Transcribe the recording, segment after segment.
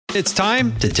It's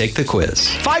time to take the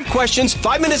quiz. 5 questions,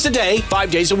 5 minutes a day,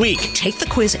 5 days a week. Take the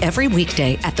quiz every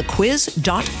weekday at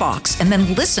thequiz.fox and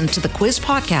then listen to the quiz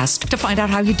podcast to find out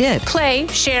how you did. Play,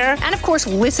 share, and of course,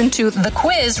 listen to The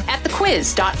Quiz at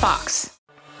thequiz.fox.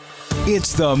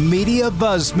 It's the Media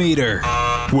Buzz Meter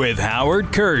with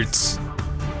Howard Kurtz.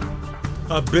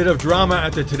 A bit of drama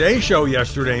at the Today Show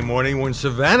yesterday morning when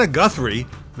Savannah Guthrie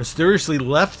mysteriously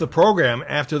left the program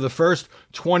after the first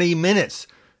 20 minutes.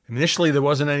 Initially, there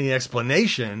wasn't any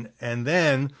explanation, and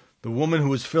then the woman who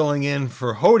was filling in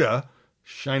for Hoda,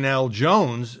 Sheinelle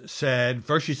Jones, said,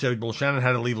 first she said, well, Shannon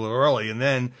had to leave a little early, and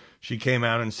then she came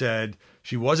out and said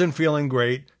she wasn't feeling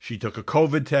great. She took a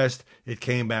COVID test. It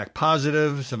came back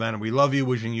positive. Savannah, we love you,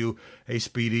 wishing you a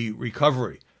speedy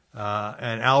recovery.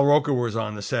 And Al Roker was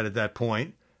on the set at that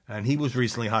point, and he was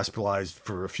recently hospitalized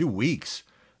for a few weeks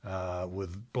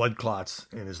with blood clots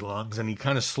in his lungs, and he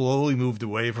kind of slowly moved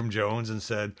away from Jones and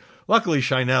said, luckily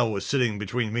Sheinelle was sitting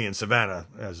between me and Savannah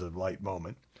as a light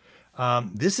moment.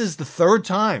 This is the third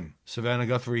time Savannah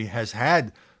Guthrie has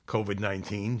had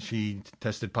COVID-19. She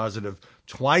tested positive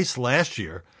twice last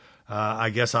year. I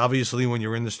guess obviously when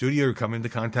you're in the studio, you come into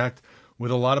contact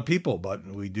with a lot of people, but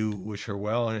we do wish her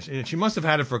well. And she must have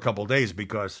had it for a couple of days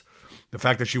because the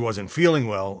fact that she wasn't feeling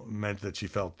well meant that she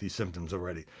felt these symptoms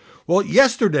already. Well,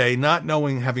 yesterday, not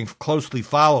knowing, having closely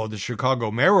followed the Chicago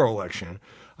mayoral election,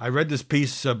 I read this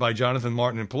piece by Jonathan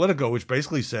Martin in Politico, which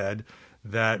basically said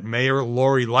that Mayor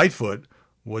Lori Lightfoot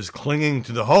was clinging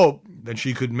to the hope that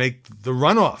she could make the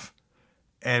runoff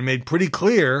and made pretty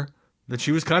clear that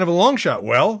she was kind of a long shot.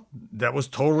 Well, that was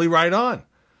totally right on.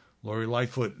 Lori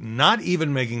Lightfoot not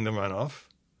even making the runoff,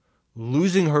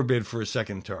 losing her bid for a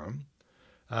second term.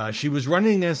 She was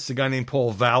running against a guy named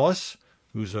Paul Vallis,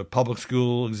 who's a public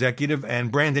school executive,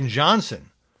 and Brandon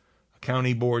Johnson, a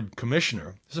county board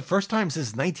commissioner. It's the first time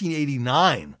since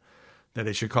 1989 that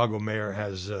a Chicago mayor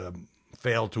has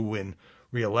failed to win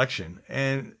re-election.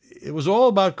 And it was all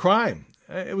about crime.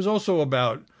 It was also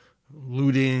about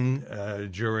looting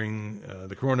during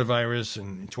the coronavirus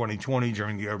in 2020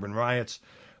 during the urban riots.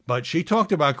 But she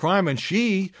talked about crime, and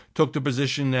she took the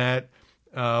position that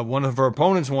one of her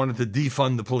opponents wanted to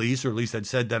defund the police, or at least had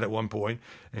said that at one point,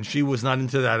 and she was not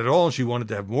into that at all. She wanted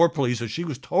to have more police, so she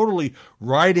was totally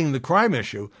riding the crime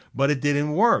issue, but it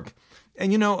didn't work.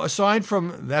 And, you know, aside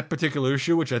from that particular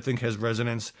issue, which I think has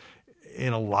resonance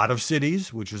in a lot of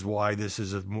cities, which is why this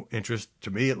is of interest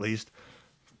to me, at least,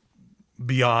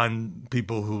 beyond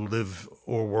people who live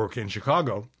or work in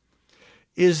Chicago,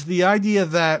 is the idea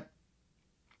that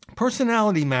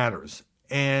personality matters.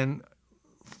 And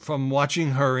from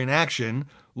watching her in action,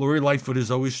 Lori Lightfoot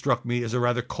has always struck me as a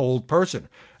rather cold person.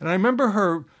 And I remember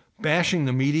her bashing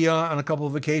the media on a couple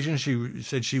of occasions. She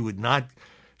said she would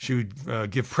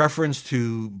give preference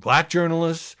to black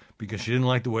journalists because she didn't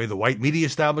like the way the white media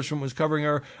establishment was covering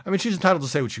her. I mean, she's entitled to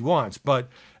say what she wants, but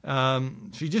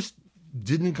she just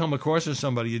didn't come across as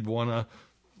somebody you'd want to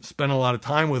spend a lot of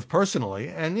time with personally.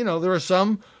 And, you know, there are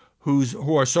some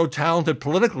who are so talented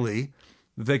politically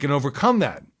that they can overcome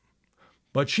that.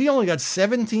 But she only got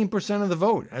 17% of the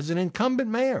vote as an incumbent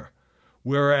mayor,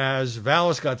 whereas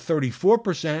Vallis got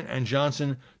 34% and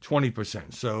Johnson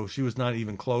 20%. So she was not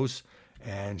even close,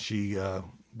 and she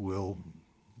will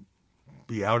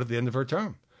be out at the end of her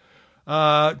term.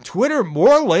 Twitter,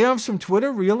 more layoffs from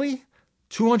Twitter, really?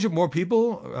 200 more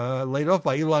people laid off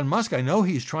by Elon Musk. I know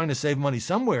he's trying to save money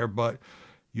somewhere, but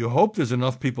you hope there's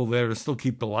enough people there to still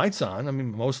keep the lights on. I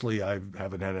mean, mostly I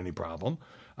haven't had any problem.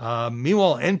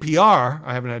 Meanwhile, NPR,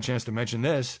 I haven't had a chance to mention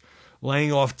this,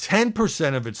 laying off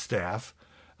 10% of its staff.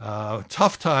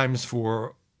 Tough times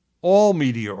for all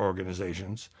media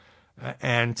organizations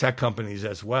and tech companies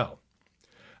as well.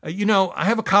 You know, I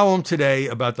have a column today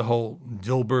about the whole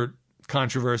Dilbert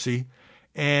controversy,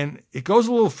 and it goes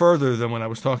a little further than when I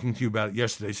was talking to you about it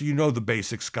yesterday. So you know the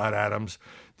basics. Scott Adams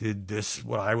did this,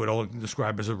 what I would only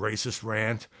describe as a racist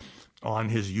rant on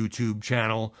his YouTube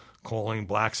channel, calling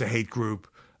blacks a hate group,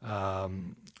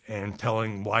 and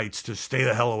telling whites to stay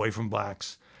the hell away from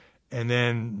blacks. And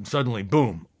then suddenly,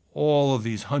 boom, all of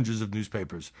these hundreds of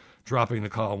newspapers dropping the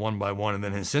column one by one, and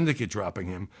then his syndicate dropping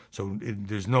him. So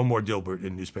there's no more Dilbert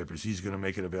in newspapers. He's going to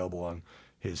make it available on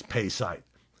his pay site.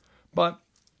 But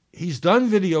he's done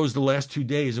videos the last 2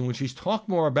 days in which he's talked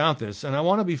more about this, and I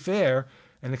want to be fair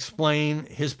and explain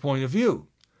his point of view.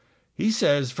 He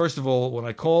says, first of all, when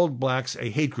I called blacks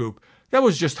a hate group, that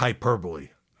was just hyperbole.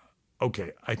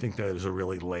 Okay, I think that is a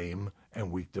really lame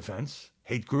and weak defense.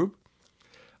 Hate group.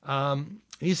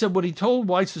 He said when he told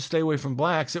whites to stay away from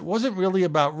blacks, it wasn't really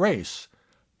about race.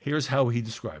 Here's how he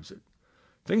describes it.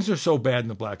 Things are so bad in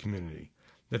the black community.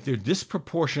 that they're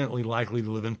disproportionately likely to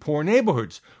live in poor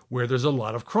neighborhoods where there's a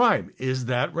lot of crime. Is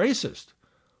that racist?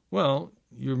 Well,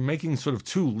 you're making sort of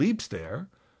two leaps there.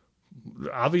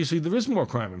 Obviously, there is more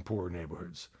crime in poorer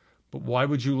neighborhoods. But why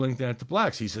would you link that to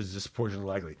blacks? He says disproportionately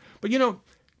likely. But,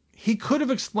 he could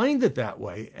have explained it that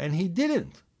way, and he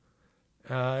didn't.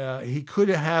 He could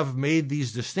have made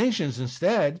these distinctions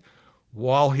instead.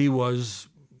 While he was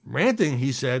ranting,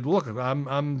 he said, look,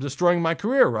 I'm destroying my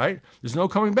career, right? There's no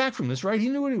coming back from this, right? He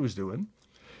knew what he was doing.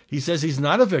 He says he's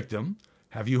not a victim.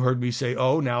 Have you heard me say,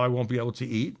 oh, now I won't be able to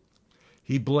eat?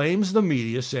 He blames the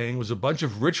media, saying it was a bunch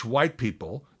of rich white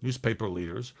people, newspaper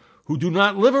leaders, who do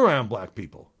not live around black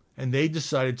people, and they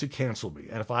decided to cancel me.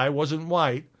 And if I wasn't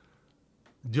white,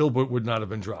 Dilbert would not have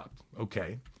been dropped.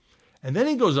 Okay. And then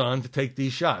he goes on to take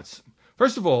these shots.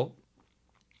 First of all,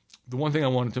 the one thing I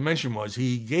wanted to mention was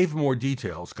he gave more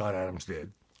detail, Scott Adams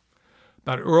did,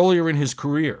 about earlier in his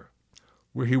career,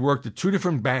 where he worked at two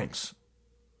different banks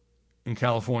in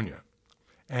California.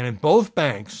 And in both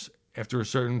banks, after a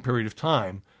certain period of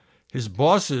time, his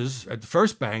boss at the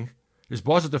first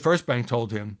bank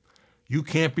told him, you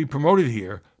can't be promoted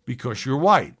here because you're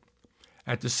white.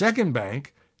 At the second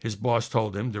bank, his boss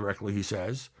told him directly, he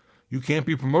says, you can't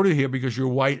be promoted here because you're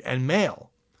white and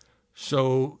male.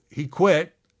 So he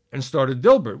quit and started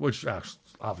Dilbert, which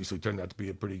obviously turned out to be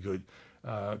a pretty good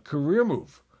career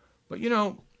move. But,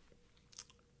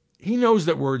 he knows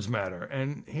that words matter.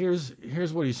 And here's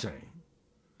what he's saying.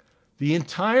 The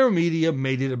entire media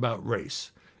made it about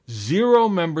race. 0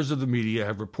 members of the media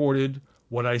have reported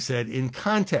what I said in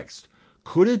context.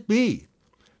 Could it be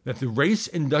that the race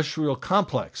industrial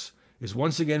complex is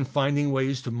once again finding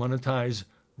ways to monetize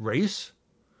race?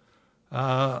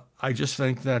 I just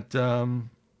think that,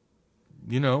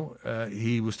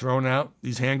 he was throwing out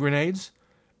these hand grenades,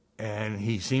 and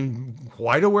he seemed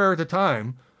quite aware at the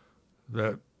time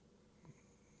that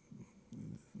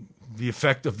the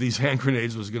effect of these hand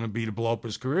grenades was going to be to blow up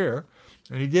his career.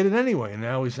 And he did it anyway. And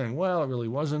now he's saying, well, it really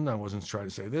wasn't. I wasn't trying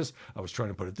to say this. I was trying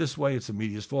to put it this way. It's the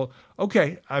media's fault.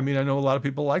 Okay. I know a lot of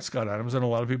people like Scott Adams and a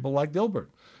lot of people like Dilbert.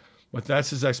 But that's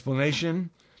his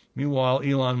explanation. Meanwhile,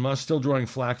 Elon Musk still drawing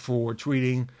flack for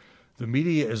tweeting, the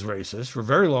media is racist. For a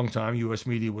very long time, U.S.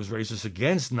 media was racist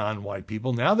against non-white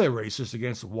people. Now they're racist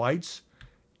against whites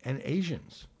and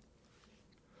Asians.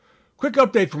 Quick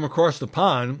update from across the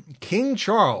pond. King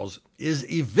Charles is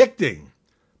evicting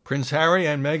Prince Harry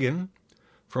and Meghan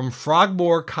from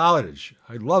Frogmore College.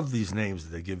 I love these names that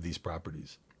they give these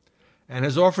properties. And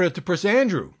has offered it to Prince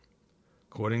Andrew,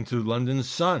 according to London's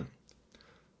Sun.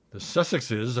 The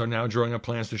Sussexes are now drawing up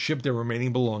plans to ship their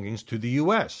remaining belongings to the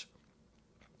U.S.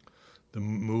 The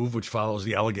move, which follows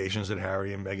the allegations that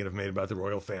Harry and Meghan have made about the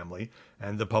royal family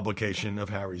and the publication of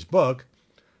Harry's book,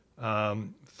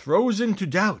 throws into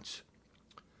doubt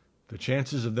the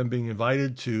chances of them being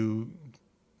invited to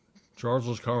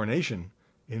Charles's coronation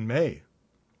in May.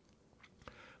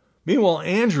 Meanwhile,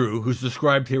 Andrew, who's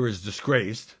described here as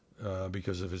disgraced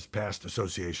because of his past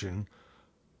association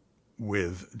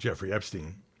with Jeffrey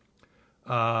Epstein,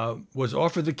 was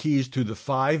offered the keys to the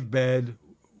 5-bed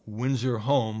Windsor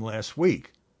home last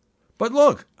week. But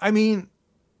look, they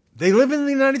live in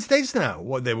the United States now.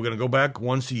 What, they were going to go back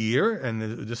once a year, and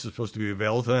this is supposed to be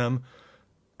available to them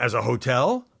as a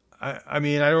hotel? I don't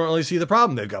really see the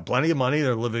problem. They've got plenty of money.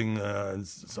 They're living in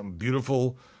some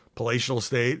beautiful palatial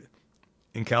estate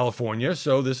in California.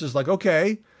 So this is like,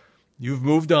 okay, you've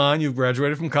moved on. You've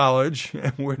graduated from college,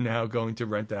 and we're now going to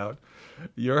rent out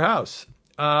your house.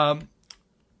 Ron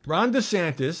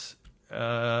DeSantis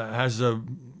has a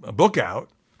book out.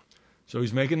 So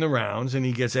he's making the rounds, and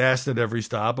he gets asked at every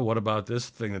stop, what about this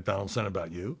thing that Donald sent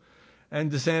about you?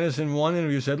 And DeSantis in one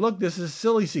interview said, look, this is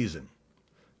silly season.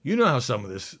 You know how some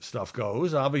of this stuff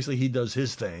goes. Obviously, he does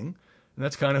his thing, and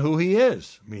that's kind of who he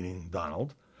is, meaning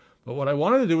Donald. But what I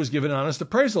wanted to do was give an honest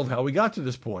appraisal of how we got to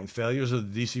this point, failures of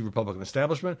the D.C. Republican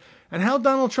establishment, and how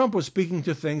Donald Trump was speaking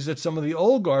to things that some of the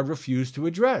old guard refused to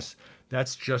address.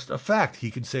 That's just a fact.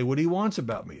 He can say what he wants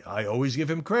about me. I always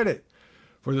give him credit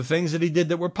for the things that he did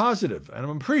that were positive, and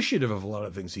I'm appreciative of a lot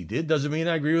of things he did. Doesn't mean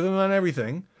I agree with him on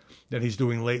everything that he's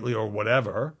doing lately or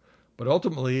whatever, but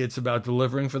ultimately it's about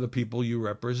delivering for the people you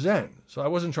represent. So I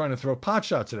wasn't trying to throw pot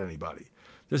shots at anybody.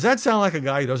 Does that sound like a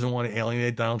guy who doesn't want to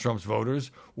alienate Donald Trump's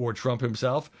voters or Trump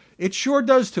himself? It sure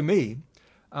does to me.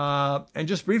 And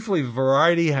just briefly,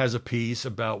 Variety has a piece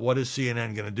about what is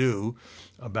CNN going to do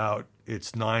about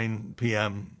its 9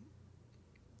 p.m.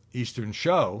 Eastern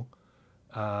show,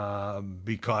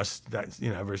 because that's,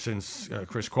 ever since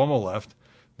Chris Cuomo left,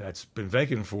 that's been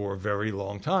vacant for a very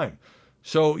long time.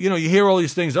 So, you hear all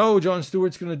these things. Oh, Jon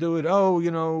Stewart's going to do it.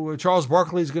 Oh, Charles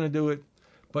Barkley's going to do it.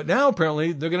 But now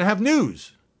apparently they're going to have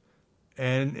news.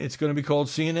 And it's going to be called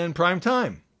CNN Prime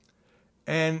Time.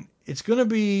 And it's going to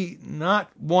be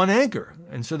not one anchor.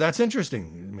 And so that's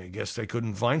interesting. I guess they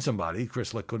couldn't find somebody,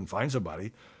 Chris Licht couldn't find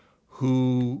somebody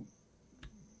who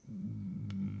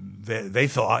they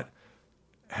thought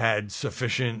had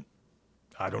sufficient,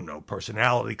 I don't know,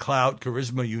 personality, clout,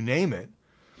 charisma, you name it,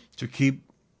 to keep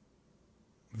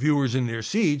viewers in their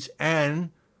seats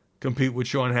and compete with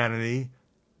Sean Hannity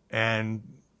and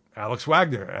Alex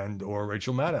Wagner or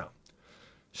Rachel Maddow.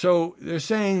 So they're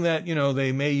saying that,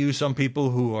 they may use some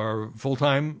people who are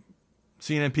full-time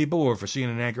CNN people, or if a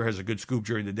CNN anchor has a good scoop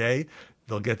during the day,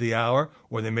 they'll get the hour,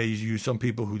 or they may use some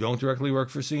people who don't directly work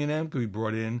for CNN, could be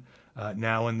brought in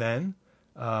now and then,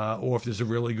 or if there's a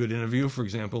really good interview. For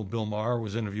example, Bill Maher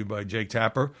was interviewed by Jake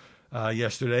Tapper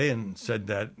yesterday and said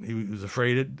that he was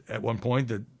afraid at one point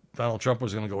that Donald Trump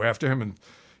was going to go after him and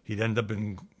he'd end up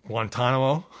in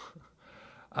Guantanamo.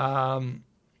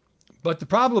 But the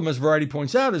problem, as Variety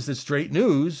points out, is that straight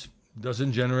news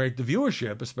doesn't generate the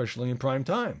viewership, especially in prime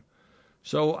time.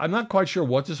 So I'm not quite sure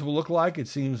what this will look like. It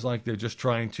seems like they're just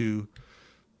trying to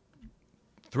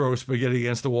throw spaghetti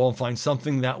against the wall and find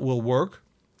something that will work.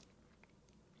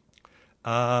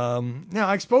 Now,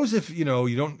 I suppose if,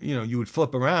 you would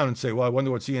flip around and say, well, I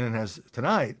wonder what CNN has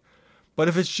tonight. But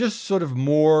if it's just sort of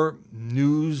more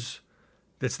news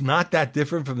that's not that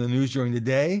different from the news during the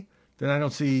day, then I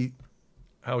don't see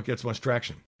how it gets much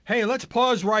traction. Hey, let's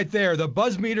pause right there. The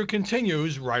buzz meter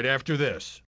continues right after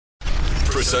this.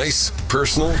 Precise,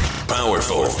 personal,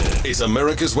 powerful. It's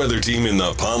America's weather team in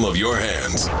the palm of your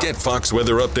hands. Get Fox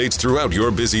weather updates throughout your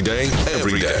busy day,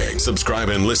 every day. Subscribe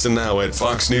and listen now at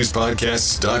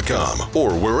foxnewspodcasts.com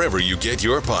or wherever you get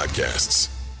your podcasts.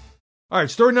 All right,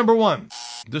 story number one.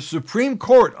 The Supreme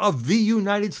Court of the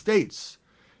United States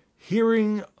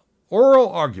hearing oral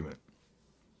argument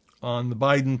on the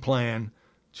Biden plan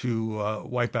to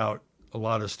wipe out a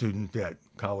lot of student debt,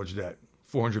 college debt,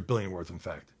 $400 billion worth, in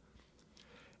fact.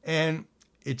 And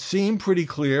it seemed pretty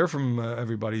clear from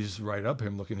everybody's write-up,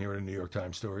 him looking here at a New York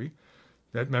Times story,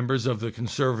 that members of the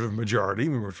conservative majority,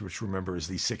 which remember is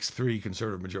the 6-3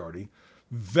 conservative majority,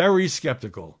 very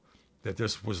skeptical that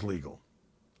this was legal.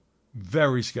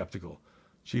 Very skeptical.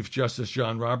 Chief Justice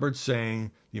John Roberts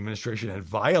saying the administration had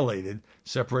violated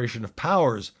separation of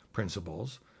powers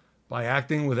principles by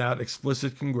acting without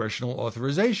explicit congressional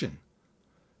authorization.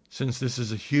 Since this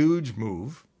is a huge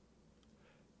move,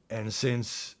 and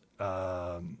since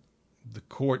the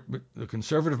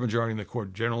conservative majority in the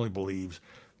court generally believes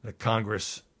that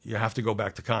Congress, you have to go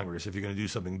back to Congress if you're going to do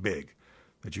something big,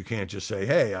 that you can't just say,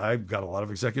 hey, I've got a lot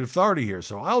of executive authority here,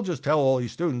 so I'll just tell all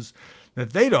these students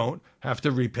that they don't have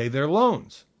to repay their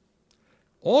loans.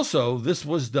 Also, this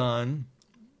was done,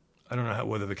 I don't know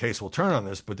whether the case will turn on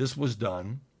this, but this was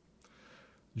done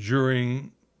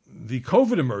during the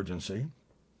COVID emergency.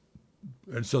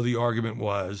 And so the argument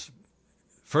was,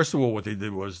 first of all, what they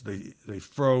did was they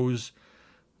froze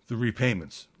the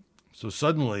repayments. So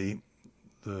suddenly,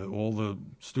 all the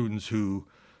students who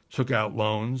took out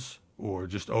loans or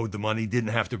just owed the money didn't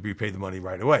have to repay the money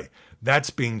right away. That's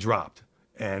being dropped.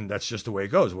 And that's just the way it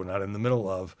goes. We're not in the middle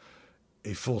of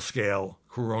a full-scale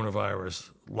coronavirus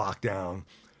lockdown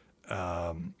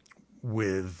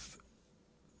with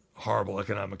horrible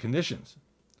economic conditions.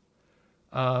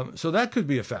 So that could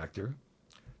be a factor.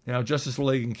 Now, Justice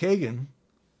Elena Kagan,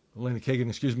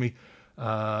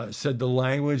 said the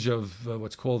language of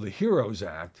what's called the HEROES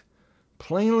Act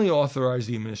plainly authorized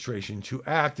the administration to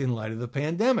act in light of the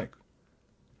pandemic.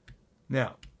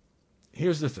 Now,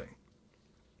 here's the thing.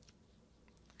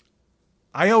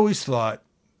 I always thought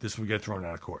this would get thrown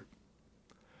out of court.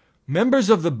 Members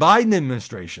of the Biden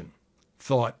administration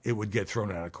thought it would get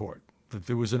thrown out of court. That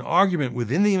there was an argument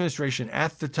within the administration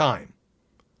at the time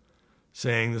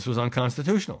saying this was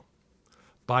unconstitutional.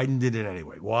 Biden did it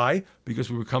anyway. Why? Because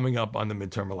we were coming up on the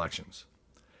midterm elections.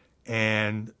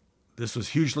 And this was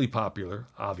hugely popular,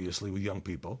 obviously, with young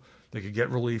people. They could get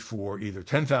relief for either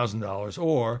 $10,000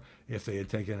 or, if they had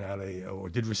taken out or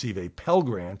did receive a Pell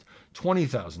Grant,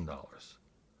 $20,000.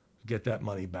 Get that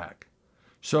money back.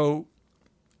 So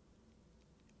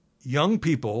young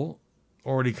people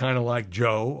already kind of like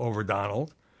Joe over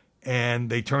Donald, and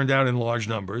they turned out in large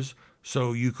numbers.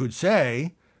 So you could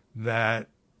say that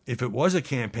if it was a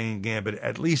campaign gambit,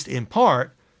 at least in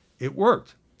part, it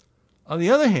worked. On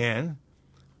the other hand,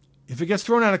 if it gets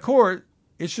thrown out of court,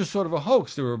 it's just sort of a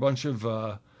hoax. There were a bunch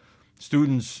of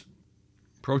students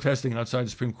protesting outside the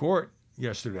Supreme Court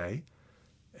yesterday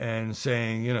and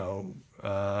saying,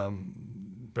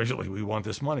 basically, we want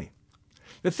this money.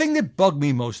 The thing that bugged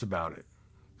me most about it,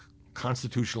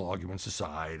 constitutional arguments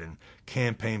aside and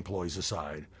campaign ploys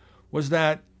aside, was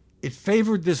that it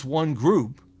favored this one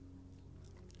group,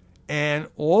 and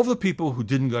all the people who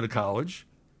didn't go to college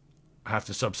have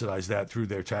to subsidize that through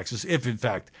their taxes, if in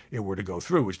fact it were to go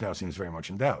through, which now seems very much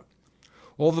in doubt.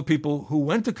 All the people who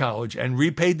went to college and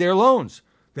repaid their loans,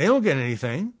 they don't get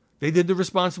anything. They did the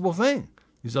responsible thing.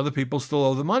 These other people still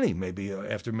owe the money, maybe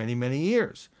after many, many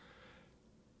years.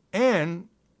 And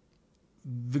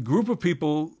the group of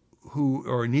people who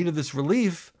are in need of this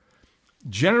relief,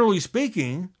 generally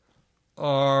speaking,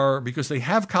 are, because they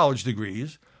have college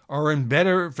degrees, are in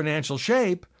better financial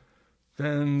shape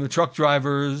than the truck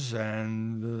drivers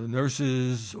and the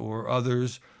nurses or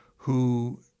others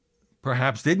who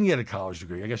perhaps didn't get a college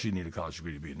degree. I guess you need a college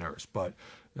degree to be a nurse, but,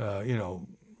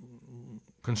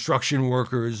 construction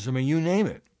workers, I mean, you name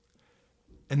it.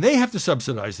 And they have to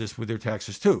subsidize this with their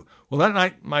taxes too. Well,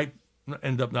 that might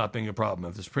end up not being a problem.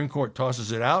 If the Supreme Court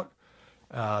tosses it out,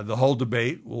 the whole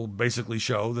debate will basically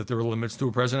show that there are limits to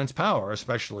a president's power,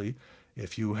 especially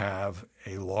if you have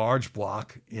a large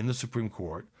bloc in the Supreme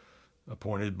Court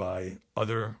appointed by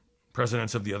other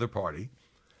presidents of the other party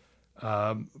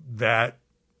that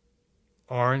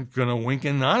aren't going to wink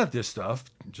and nod at this stuff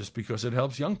just because it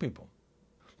helps young people.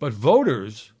 But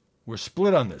voters were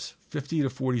split on this, 50 to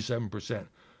 47%,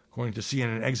 according to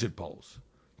CNN exit polls.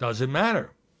 Doesn't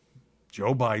matter.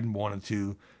 Joe Biden wanted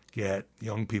to get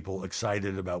young people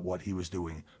excited about what he was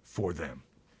doing for them.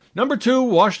 Number 2,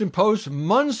 Washington Post,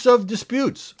 months of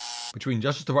disputes between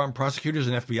Justice Department prosecutors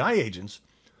and FBI agents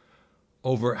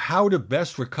over how to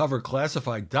best recover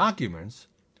classified documents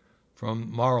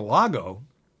from Mar-a-Lago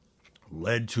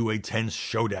led to a tense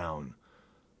showdown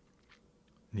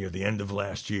near the end of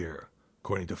last year,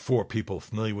 according to 4 people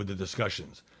familiar with the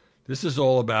discussions. This is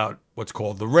all about what's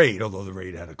called the raid, although the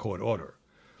raid had a court order.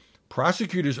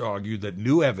 Prosecutors argued that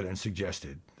new evidence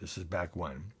suggested, this is back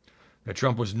when, that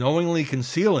Trump was knowingly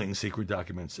concealing secret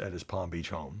documents at his Palm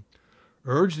Beach home,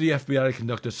 urged the FBI to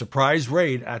conduct a surprise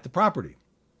raid at the property.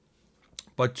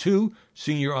 But 2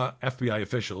 senior FBI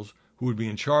officials who would be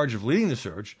in charge of leading the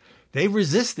search, they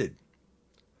resisted.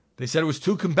 They said it was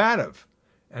too combative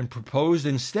and proposed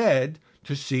instead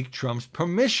to seek Trump's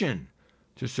permission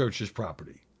to search his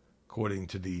property, according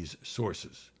to these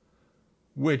sources,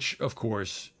 which, of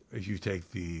course, if you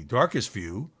take the darkest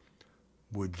view,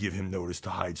 would give him notice to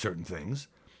hide certain things.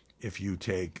 If you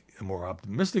take a more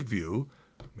optimistic view,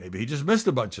 maybe he just missed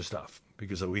a bunch of stuff,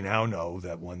 because we now know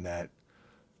that when the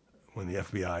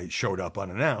FBI showed up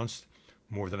unannounced,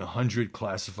 more than 100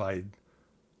 classified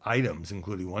items,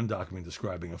 including one document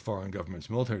describing a foreign government's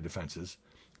military defenses,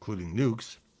 including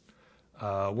nukes,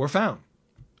 were found.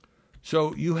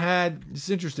 So you had, it's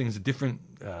interesting, it's a different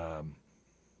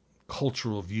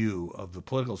cultural view of the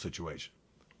political situation.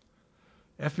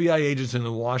 FBI agents in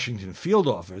the Washington field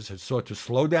office had sought to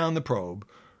slow down the probe,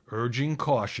 urging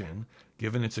caution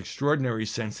given its extraordinary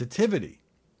sensitivity.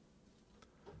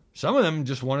 Some of them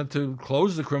just wanted to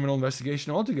close the criminal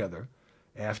investigation altogether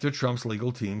after Trump's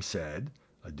legal team said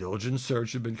a diligent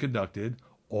search had been conducted,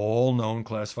 all known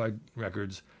classified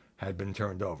records had been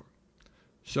turned over.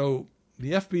 So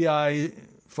the FBI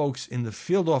folks in the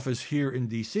field office here in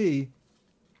D.C.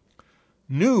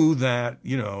 knew that,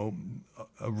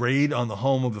 a raid on the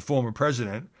home of the former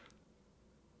president,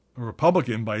 a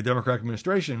Republican by a Democratic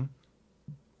administration,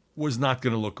 was not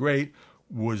going to look great,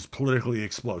 was politically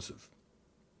explosive.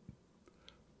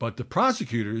 But the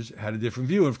prosecutors had a different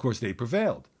view, and of course they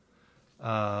prevailed.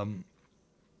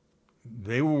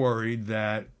 They were worried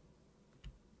that,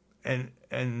 and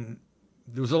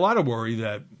there was a lot of worry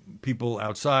that people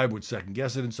outside would second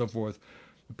guess it and so forth.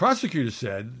 The prosecutors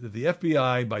said that the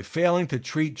FBI, by failing to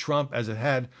treat Trump as it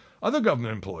had other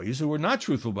government employees who were not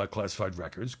truthful about classified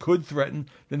records, could threaten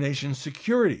the nation's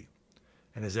security.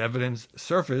 And as evidence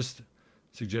surfaced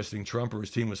suggesting Trump or his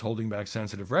team was holding back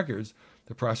sensitive records,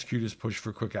 the prosecutors pushed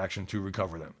for quick action to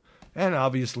recover them. And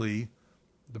obviously,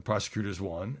 the prosecutors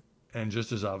won. And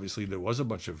just as obviously, there was a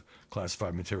bunch of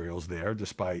classified materials there,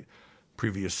 despite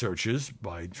previous searches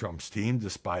by Trump's team,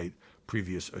 despite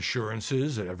previous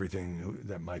assurances that everything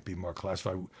that might be more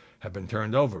classified have been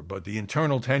turned over. But the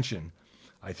internal tension,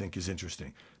 I think, is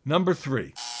interesting. Number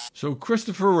 3. So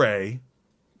Christopher Wray,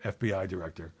 FBI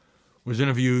director, was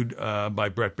interviewed by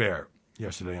Bret Baier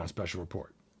yesterday on Special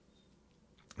Report.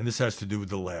 And this has to do with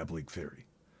the lab leak theory.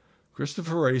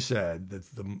 Christopher Wray said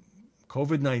that the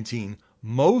COVID-19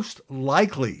 most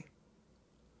likely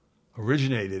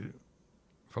originated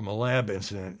from a lab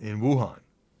incident in Wuhan.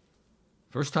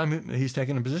 First time he's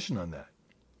taken a position on that.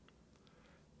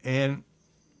 And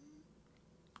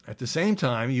at the same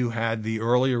time, you had the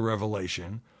earlier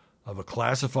revelation of a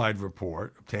classified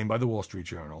report obtained by the Wall Street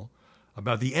Journal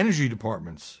about the Energy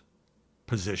Department's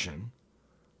position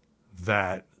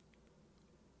that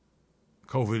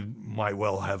COVID might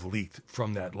well have leaked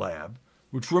from that lab,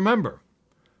 which, remember,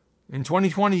 in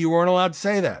 2020, you weren't allowed to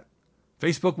say that.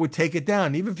 Facebook would take it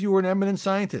down, even if you were an eminent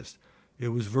scientist. It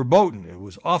was verboten. It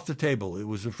was off the table. It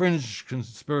was a fringe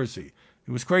conspiracy.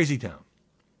 It was crazy town.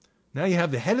 Now you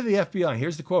have the head of the FBI.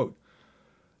 Here's the quote.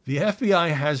 The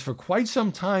FBI has for quite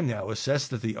some time now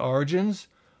assessed that the origins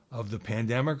of the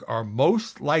pandemic are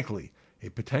most likely a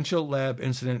potential lab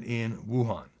incident in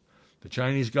Wuhan. The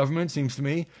Chinese government, seems to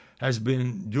me, has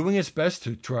been doing its best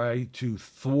to try to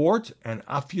thwart and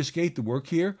obfuscate the work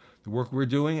here, the work we're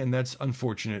doing, and that's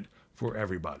unfortunate for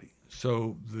everybody.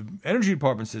 So the Energy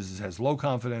Department says it has low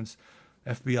confidence.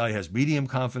 FBI has medium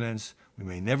confidence. We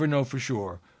may never know for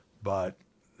sure, but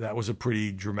that was a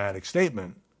pretty dramatic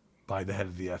statement by the head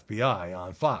of the FBI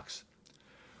on Fox.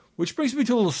 Which brings me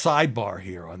to a little sidebar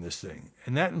here on this thing,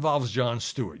 and that involves Jon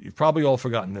Stewart. You've probably all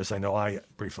forgotten this. I know I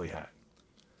briefly had.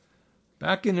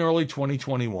 Back in early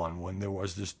 2021, when there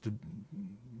was this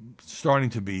starting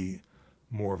to be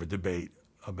more of a debate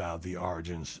about the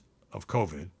origins of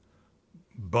COVID,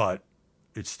 but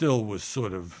it still was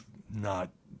sort of not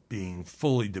being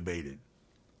fully debated.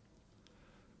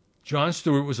 Jon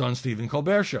Stewart was on Stephen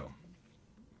Colbert's show.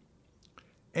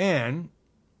 And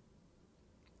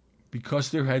because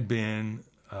there had been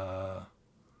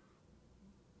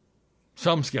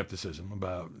some skepticism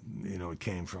about, it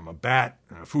came from a bat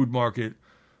in a food market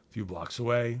a few blocks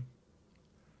away.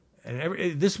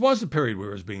 And this was a period where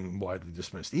it was being widely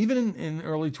dismissed, even in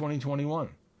early 2021.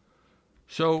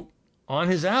 So on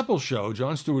his Apple show,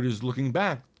 Jon Stewart is looking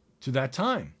back to that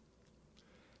time.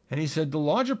 And he said the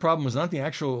larger problem was not the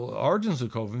actual origins of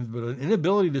COVID, but an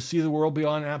inability to see the world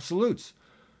beyond absolutes.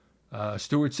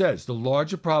 Stewart says the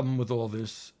larger problem with all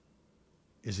this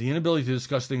is the inability to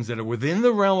discuss things that are within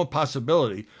the realm of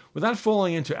possibility without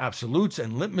falling into absolutes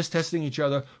and litmus testing each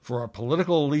other for our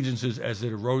political allegiances as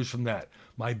it arose from that.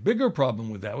 My bigger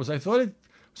problem with that was I thought it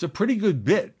was a pretty good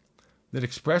bit that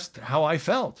expressed how I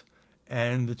felt.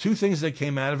 And the two things that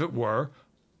came out of it were,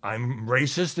 I'm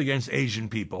racist against Asian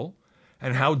people,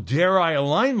 and how dare I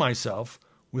align myself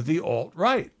with the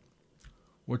alt-right.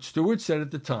 What Stewart said at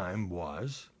the time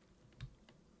was,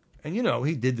 and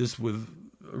he did this with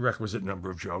a requisite number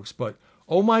of jokes, but,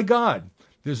 oh my God,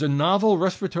 there's a novel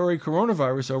respiratory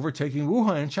coronavirus overtaking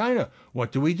Wuhan in China.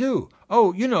 What do we do?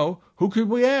 Oh, who could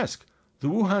we ask? The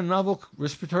Wuhan Novel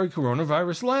Respiratory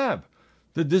Coronavirus Lab.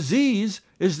 The disease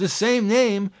is the same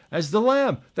name as the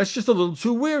lab. That's just a little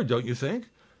too weird, don't you think?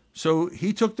 So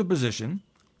he took the position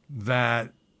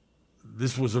that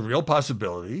this was a real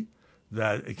possibility,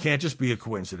 that it can't just be a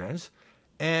coincidence,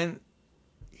 and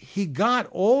he got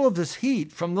all of this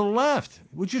heat from the left,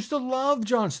 which used to love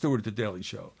Jon Stewart at The Daily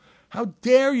Show. How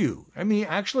dare you? I mean,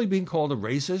 actually being called a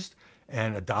racist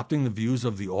and adopting the views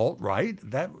of the alt-right,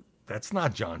 that's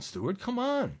not Jon Stewart. Come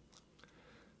on.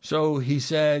 So he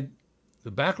said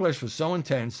the backlash was so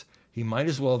intense, he might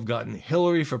as well have gotten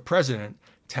Hillary for president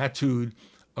tattooed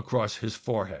across his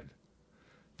forehead.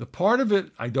 The part of it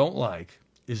I don't like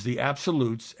is the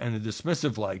absolutes and the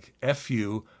dismissive like, F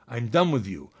you, I'm done with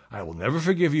you. I will never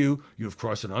forgive you. You have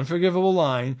crossed an unforgivable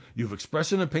line. You've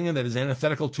expressed an opinion that is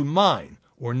antithetical to mine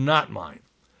or not mine.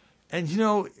 And,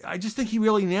 I just think he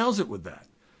really nails it with that.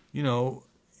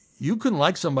 You can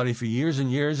like somebody for years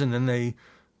and years, and then they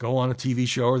go on a TV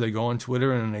show or they go on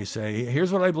Twitter and they say,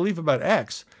 here's what I believe about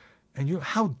X. And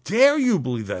how dare you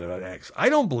believe that about X? I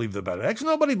don't believe that about X.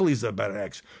 Nobody believes that about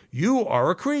X. You are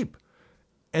a creep.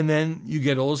 And then you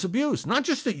get all this abuse. Not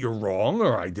just that you're wrong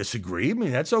or I disagree. I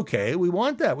mean, that's okay. We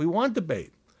want that. We want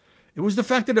debate. It was the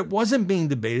fact that it wasn't being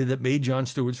debated that made Jon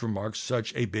Stewart's remarks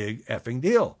such a big effing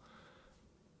deal.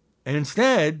 And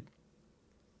instead,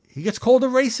 he gets called a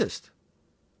racist.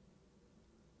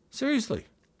 Seriously.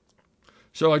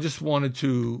 So I just wanted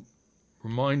to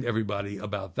remind everybody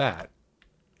about that.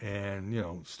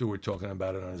 And, Stewart talking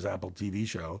about it on his Apple TV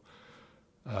show,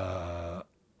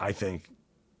 I think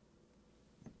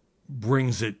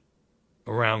brings it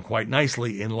around quite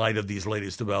nicely in light of these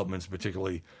latest developments,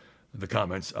 particularly the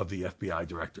comments of the FBI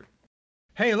director.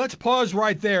 Hey, let's pause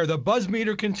right there. The buzz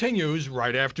meter continues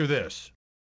right after this.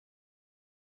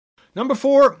 Number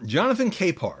 4, Jonathan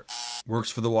Capehart works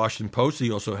for the Washington Post.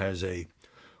 He also has a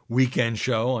weekend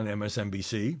show on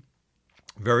MSNBC.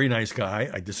 Very nice guy.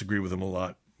 I disagree with him a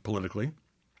lot politically,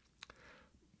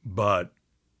 but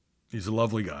he's a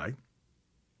lovely guy,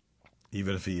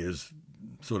 even if he is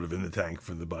sort of in the tank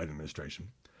for the Biden administration.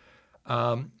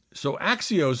 So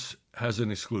Axios has an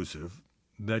exclusive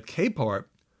that Capehart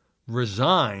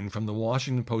resigned from the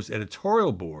Washington Post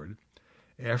editorial board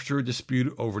after a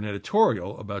dispute over an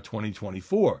editorial about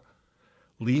 2024,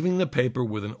 leaving the paper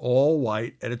with an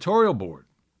all-white editorial board.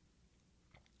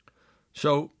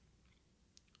 So,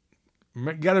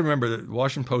 you got to remember that the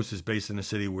Washington Post is based in a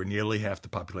city where nearly half the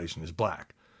population is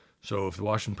black. So if the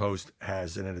Washington Post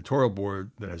has an editorial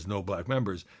board that has no black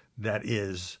members, that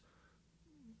is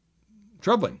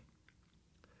troubling.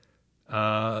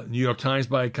 New York Times,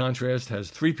 by contrast, has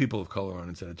 3 people of color on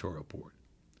its editorial board.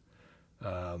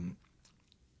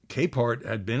 Capehart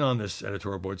had been on this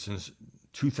editorial board since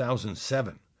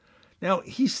 2007. Now,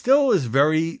 he still is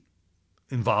very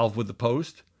involved with the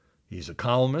Post. He's a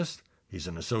columnist. He's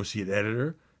an associate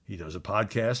editor. He does a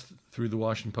podcast through the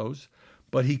Washington Post.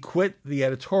 But he quit the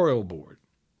editorial board.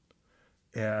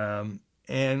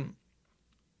 And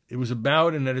it was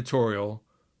about an editorial,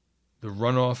 the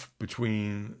runoff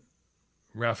between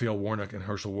Raphael Warnock and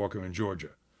Herschel Walker in Georgia.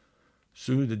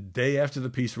 Soon, the day after the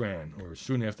piece ran, or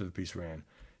soon after the piece ran,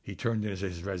 he turned in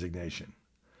his resignation.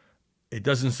 It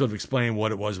doesn't sort of explain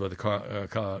what it was about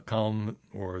the column,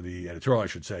 or the editorial, I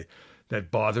should say,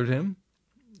 that bothered him.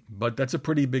 But that's a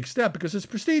pretty big step because it's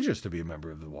prestigious to be a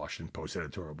member of the Washington Post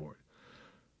editorial board.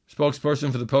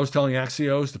 Spokesperson for the Post telling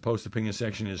Axios, the Post opinion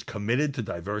section is committed to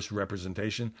diverse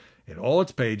representation in all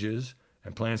its pages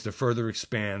and plans to further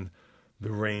expand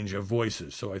the range of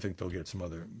voices. So I think they'll get some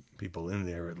other people in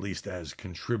there, at least as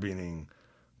contributing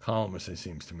columnists, it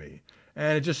seems to me.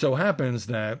 And it just so happens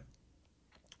that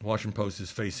Washington Post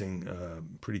is facing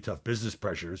pretty tough business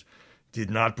pressures, did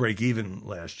not break even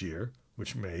last year,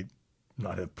 which may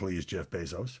not have pleased Jeff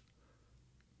Bezos,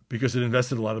 because it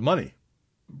invested a lot of money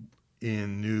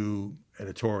in new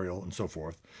editorial and so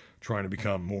forth, trying to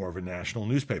become more of a national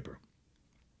newspaper.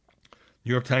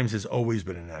 New York Times has always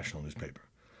been a national newspaper.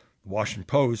 The Washington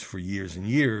Post, for years and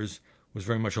years, was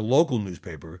very much a local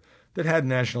newspaper that had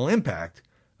national impact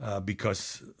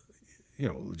because,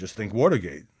 just think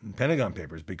Watergate and Pentagon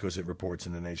Papers, because it reports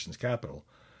in the nation's capital.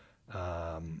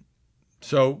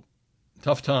 So,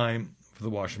 tough time for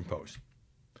the Washington Post.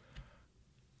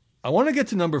 I want to get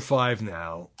to number 5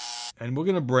 now, and we're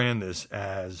going to brand this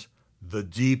as the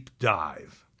deep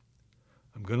dive.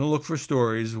 I'm going to look for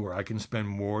stories where I can spend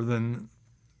more than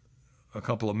a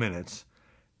couple of minutes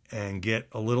and get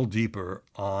a little deeper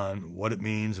on what it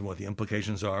means and what the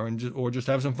implications are, or just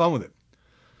have some fun with it.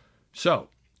 So,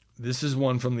 this is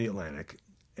one from The Atlantic,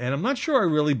 and I'm not sure I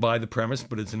really buy the premise,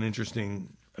 but it's an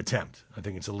interesting attempt. I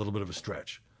think it's a little bit of a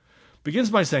stretch. Begins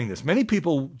by saying this: many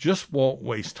people just won't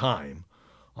waste time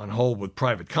on hold with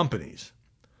private companies,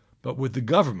 but with the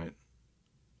government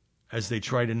as they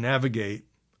try to navigate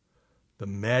the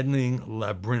maddening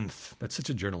labyrinth. That's such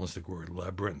a journalistic word,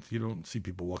 labyrinth. You don't see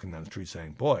people walking down the street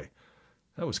saying, boy,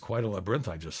 that was quite a labyrinth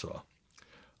I just saw,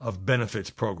 of benefits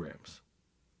programs.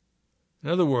 In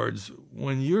other words,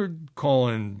 when you're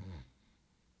calling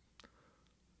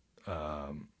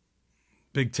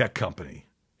big tech company,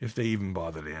 if they even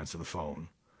bother to answer the phone,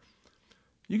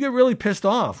 you get really pissed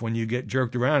off when you get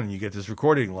jerked around and you get this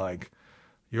recording like,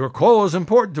 your call is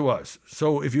important to us.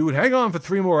 So if you would hang on for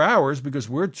 3 more hours because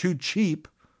we're too cheap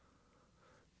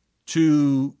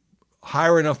to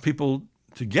hire enough people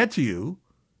to get to you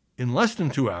in less than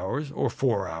 2 hours or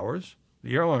 4 hours,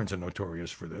 the airlines are notorious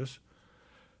for this,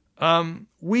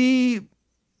 we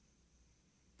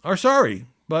are sorry,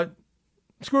 but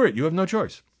screw it, you have no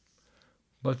choice.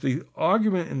 But the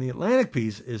argument in the Atlantic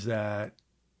piece is that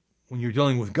when you're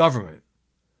dealing with government,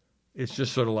 it's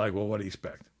just sort of like, well, what do you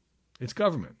expect? It's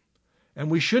government. And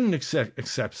we shouldn't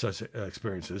accept such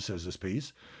experiences, says this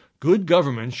piece. Good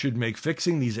government should make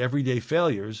fixing these everyday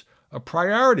failures a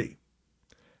priority.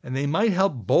 And they might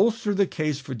help bolster the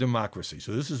case for democracy.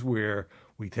 So this is where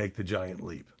we take the giant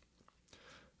leap.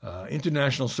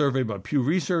 International survey by Pew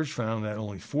Research found that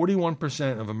only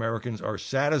 41% of Americans are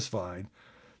satisfied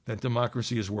that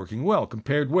democracy is working well,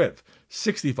 compared with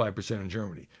 65% in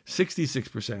Germany,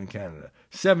 66% in Canada,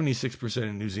 76%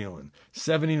 in New Zealand,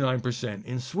 79%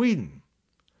 in Sweden.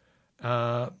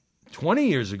 20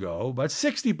 years ago, about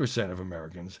 60% of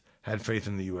Americans had faith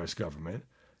in the U.S. government.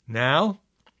 Now,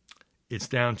 it's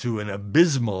down to an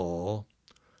abysmal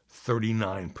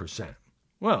 39%.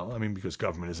 Well, I mean, because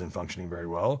government isn't functioning very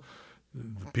well.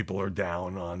 People are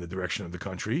down on the direction of the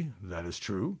country. That is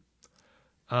true.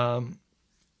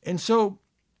 And so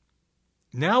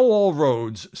now all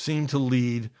roads seem to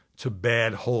lead to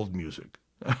bad hold music.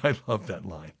 I love that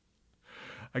line.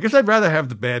 I guess I'd rather have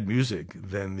the bad music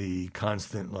than the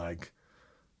constant,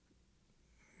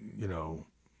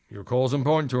 your call's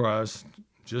important to us.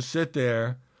 Just sit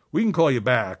there. We can call you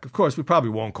back. Of course, we probably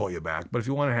won't call you back, but if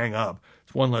you want to hang up,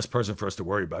 it's one less person for us to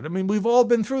worry about. I mean, we've all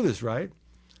been through this, right?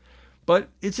 But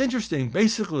it's interesting.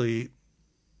 Basically,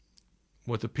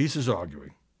 what the piece is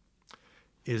arguing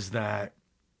is that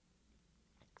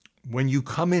when you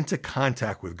come into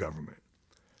contact with government,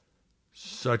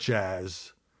 such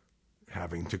as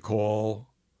having to call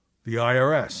the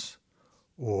IRS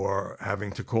or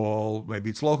having to call, maybe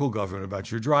it's local government, about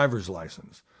your driver's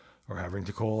license, or having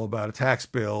to call about a tax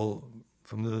bill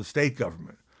from the state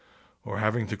government, or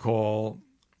having to call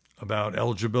about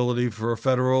eligibility for a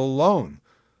federal loan,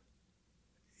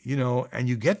 and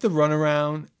you get the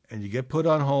runaround and you get put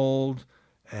on hold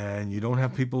and you don't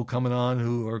have people coming on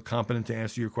who are competent to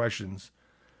answer your questions.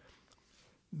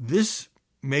 This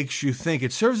makes you think,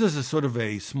 it serves as a sort of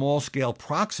a small-scale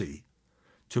proxy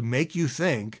to make you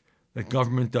think that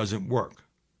government doesn't work.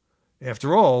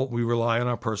 After all, we rely on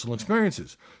our personal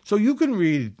experiences. So you can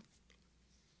read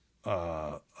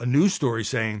a news story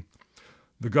saying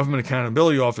the Government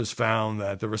Accountability Office found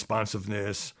that the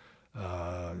responsiveness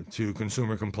to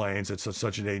consumer complaints at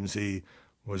such an agency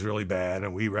was really bad,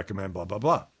 and we recommend blah, blah,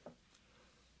 blah.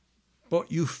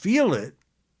 But you feel it,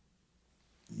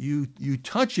 you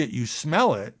touch it, you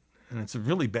smell it, and it's a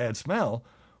really bad smell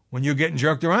when you're getting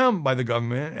jerked around by the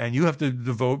government and you have to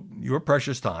devote your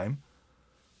precious time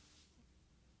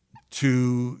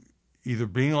to either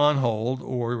being on hold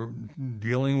or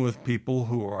dealing with people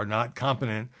who are not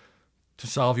competent to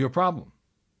solve your problem.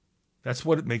 That's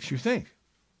what it makes you think.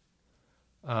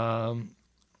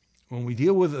 When we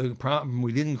deal with a problem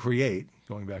we didn't create,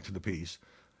 going back to the piece,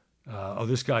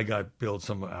 this guy got billed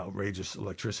some outrageous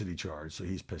electricity charge, so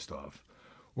he's pissed off.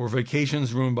 Or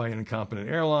vacations ruined by an incompetent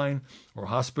airline, or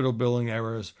hospital billing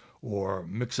errors, or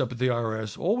mix-up at the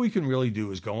IRS. All we can really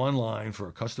do is go online for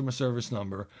a customer service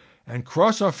number and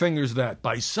cross our fingers that,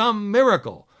 by some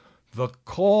miracle, the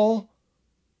call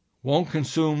won't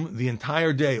consume the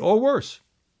entire day, or worse.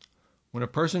 When a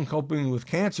person coping with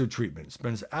cancer treatment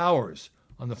spends hours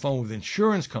on the phone with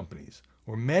insurance companies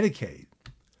or Medicaid,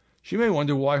 she may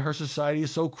wonder why her society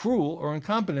is so cruel or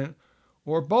incompetent,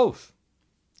 or both.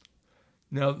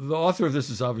 Now, the author of this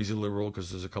is obviously liberal because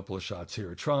there's a couple of shots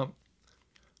here at Trump.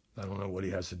 I don't know what he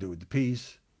has to do with the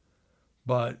piece.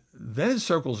 But then it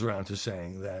circles around to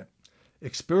saying that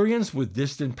experience with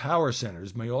distant power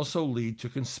centers may also lead to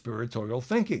conspiratorial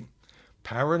thinking,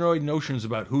 paranoid notions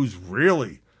about who's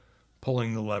really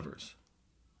pulling the levers.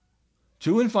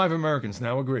 2 in 5 Americans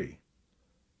now agree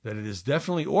that it is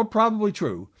definitely or probably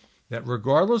true that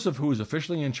regardless of who is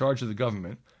officially in charge of the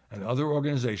government and other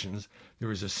organizations,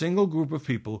 there is a single group of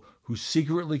people who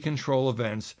secretly control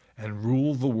events and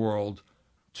rule the world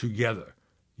together.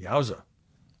 Yowza.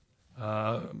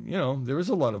 There is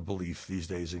a lot of belief these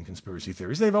days in conspiracy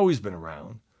theories. They've always been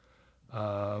around.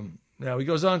 Now, he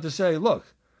goes on to say, look,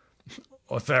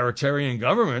 authoritarian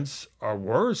governments are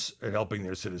worse at helping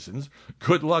their citizens.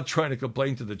 Good luck trying to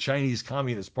complain to the Chinese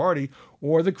Communist Party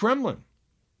or the Kremlin.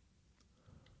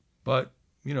 But,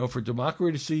 for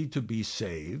democracy to be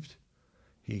saved,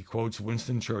 he quotes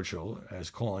Winston Churchill as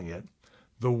calling it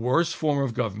the worst form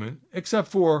of government, except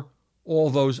for all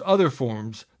those other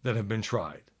forms that have been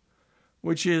tried,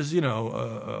 which is,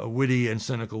 a witty and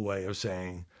cynical way of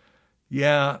saying,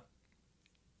 yeah,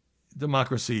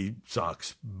 democracy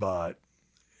sucks, but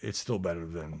it's still better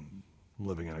than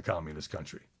living in a communist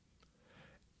country.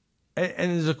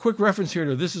 And there's a quick reference here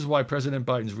to this is why President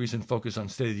Biden's recent focus on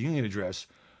State of the Union address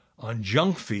on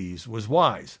junk fees was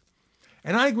wise.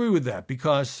 And I agree with that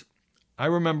because I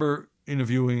remember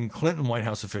interviewing Clinton White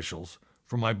House officials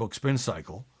for my book Spin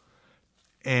Cycle,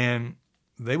 and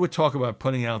they would talk about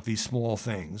putting out these small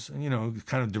things, and,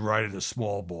 kind of derided as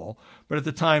small ball. But at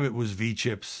the time, it was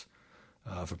V-chips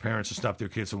for parents to stop their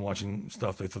kids from watching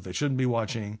stuff they thought they shouldn't be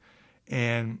watching,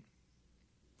 and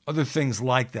other things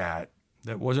like that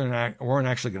weren't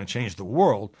actually going to change the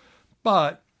world,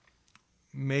 but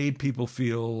made people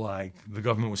feel like the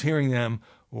government was hearing them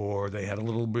or they had a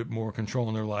little bit more control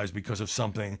in their lives because of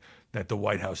something that the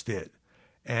White House did.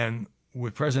 And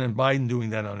with President Biden doing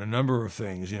that on a number of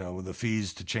things, with the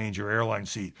fees to change your airline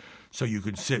seat so you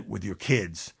could sit with your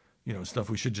kids, stuff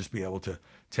we should just be able to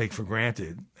take for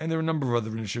granted. And there are a number of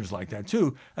other initiatives like that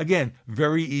too. Again,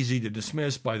 very easy to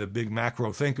dismiss by the big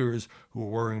macro thinkers who are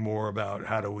worrying more about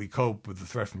how do we cope with the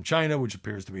threat from China, which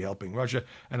appears to be helping Russia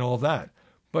and all of that.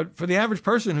 But for the average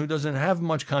person who doesn't have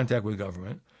much contact with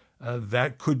government,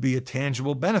 that could be a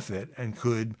tangible benefit and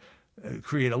could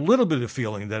create a little bit of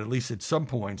feeling that at least at some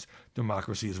points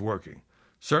democracy is working.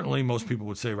 Certainly, most people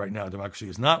would say right now democracy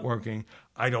is not working.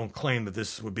 I don't claim that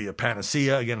this would be a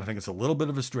panacea. Again, I think it's a little bit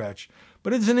of a stretch.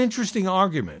 But it's an interesting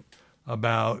argument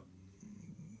about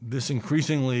this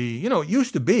increasingly, it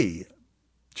used to be,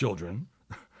 children,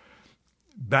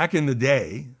 back in the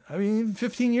day,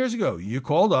 15 years ago, you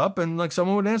called up and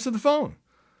someone would answer the phone.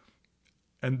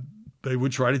 And they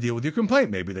would try to deal with your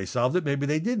complaint. Maybe they solved it, maybe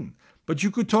they didn't. But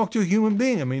you could talk to a human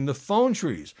being. The phone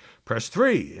trees, press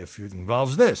 3 if it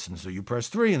involves this. And so you press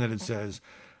 3 and then it says,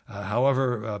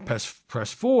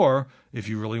 press 4 if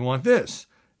you really want this.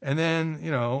 And then,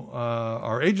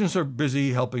 our agents are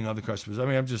busy helping other customers.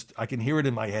 I can hear it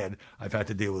in my head. I've had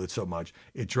to deal with it so much.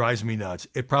 It drives me nuts.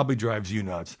 It probably drives you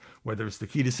nuts. Whether it's the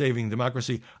key to saving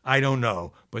democracy, I don't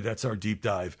know. But that's our deep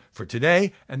dive for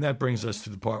today. And that brings us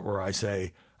to the part where I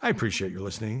say, I appreciate your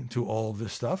listening to all of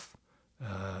this stuff.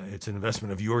 It's an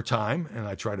investment of your time, and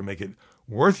I try to make it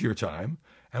worth your time.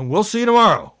 And we'll see you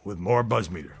tomorrow with more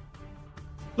BuzzMeter.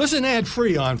 Listen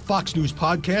ad-free on Fox News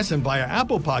Podcasts and via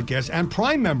Apple Podcasts, and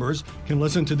Prime members can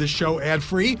listen to this show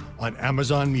ad-free on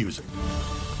Amazon Music.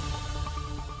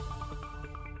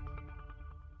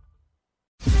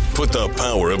 Put the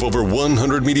power of over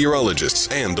 100 meteorologists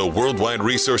and the worldwide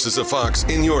resources of Fox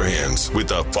in your hands with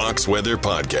the Fox Weather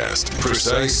Podcast.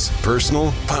 Precise,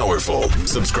 personal, powerful.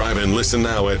 Subscribe and listen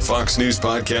now at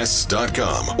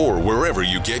foxnewspodcasts.com or wherever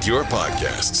you get your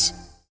podcasts.